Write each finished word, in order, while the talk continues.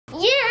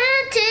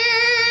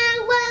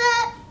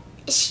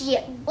It's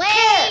your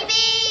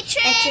Wavy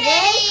Trinity. And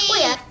today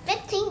we are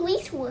 15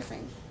 weeks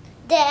woofing.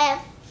 Dad.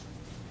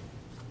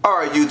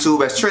 Alright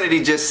YouTube, as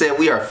Trinity just said,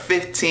 we are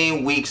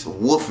 15 weeks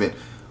woofing.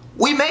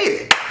 We made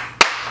it.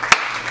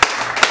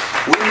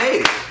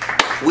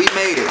 We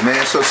made it,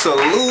 man. So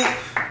salute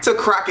to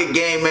Crockett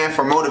Gang, man,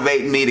 for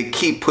motivating me to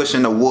keep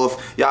pushing the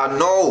woof. Y'all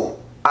know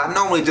I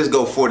normally just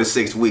go 4 to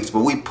 6 weeks,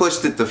 but we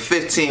pushed it to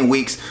 15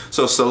 weeks.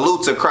 So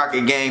salute to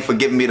Crockett Gang for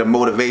giving me the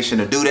motivation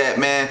to do that,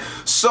 man.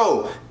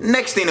 So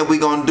next thing that we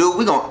gonna do,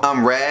 we gonna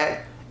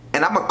unrag,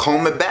 and I'm gonna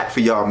comb it back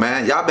for y'all,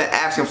 man. Y'all been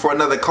asking for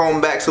another comb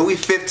back, so we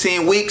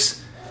 15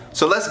 weeks.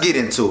 So let's get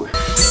into it.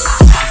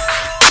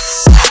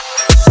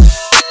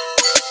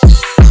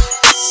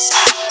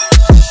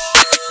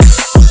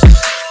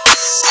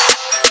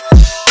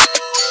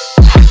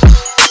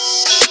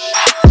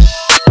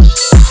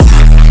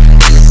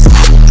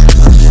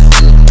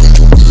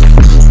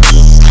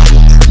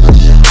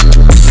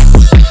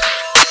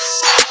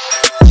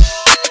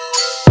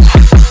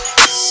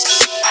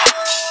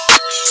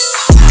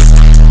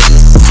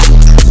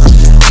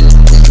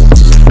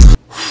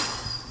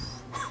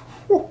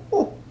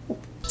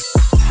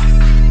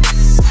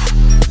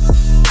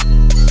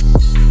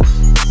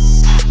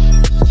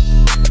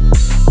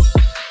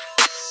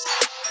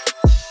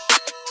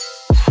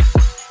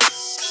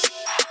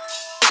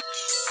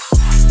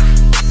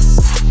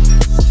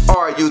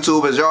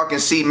 YouTube, as y'all can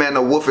see, man,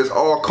 the woof is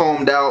all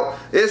combed out.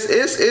 It's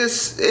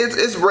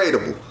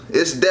braidable.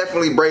 It's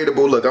definitely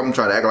braidable. Look, I'm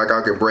trying to act like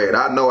I can braid.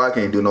 I know I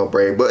can't do no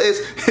braid, but it's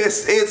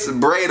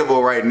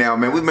braidable right now,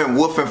 man. We've been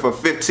woofing for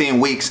 15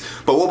 weeks,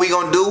 but what we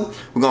gonna do?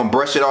 We're gonna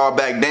brush it all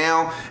back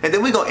down, and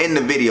then we gonna end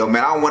the video,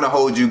 man. I don't want to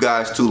hold you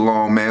guys too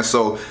long, man.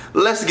 So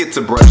let's get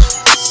to brush.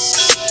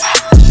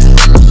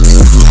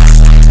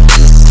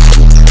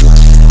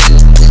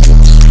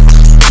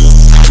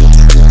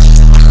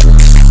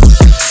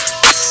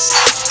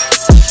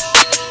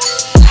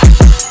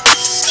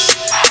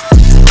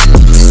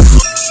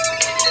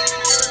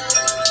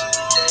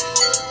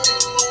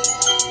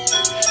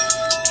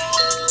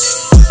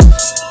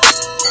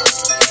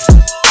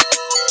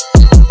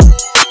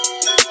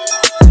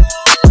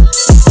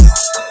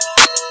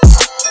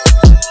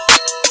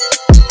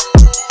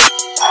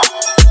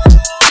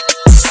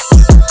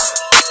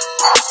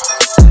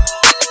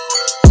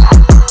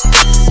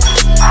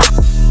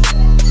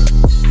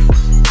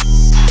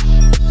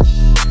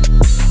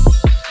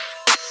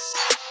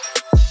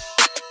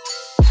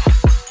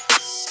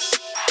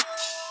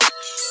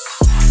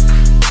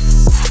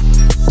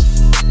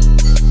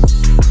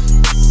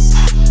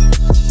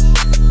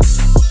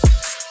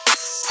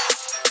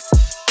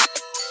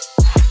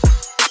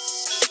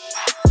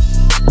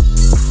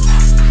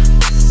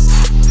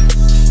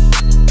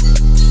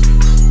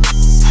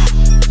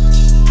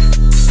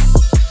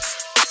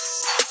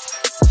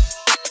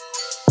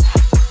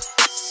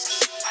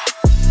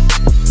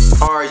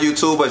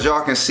 YouTube, as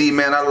y'all can see,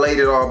 man, I laid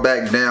it all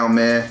back down,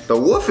 man. The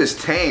woof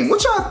is tame.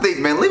 What y'all think,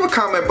 man? Leave a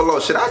comment below.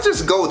 Should I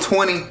just go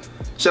 20?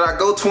 Should I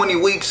go 20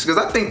 weeks? Because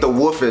I think the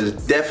woof is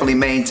definitely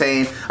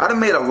maintained. I done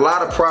made a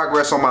lot of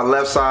progress on my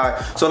left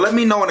side. So let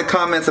me know in the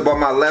comments about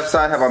my left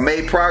side. Have I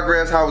made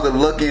progress? How is it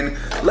looking?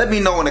 Let me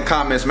know in the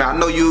comments, man. I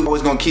know you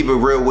always gonna keep it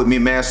real with me,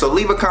 man. So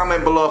leave a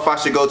comment below if I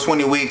should go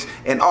 20 weeks.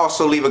 And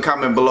also leave a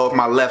comment below if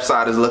my left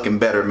side is looking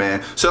better,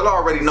 man. So y'all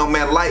already know,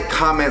 man. Like,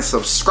 comment,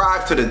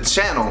 subscribe to the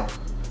channel.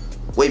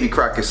 Wavy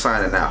Crockett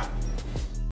signing out.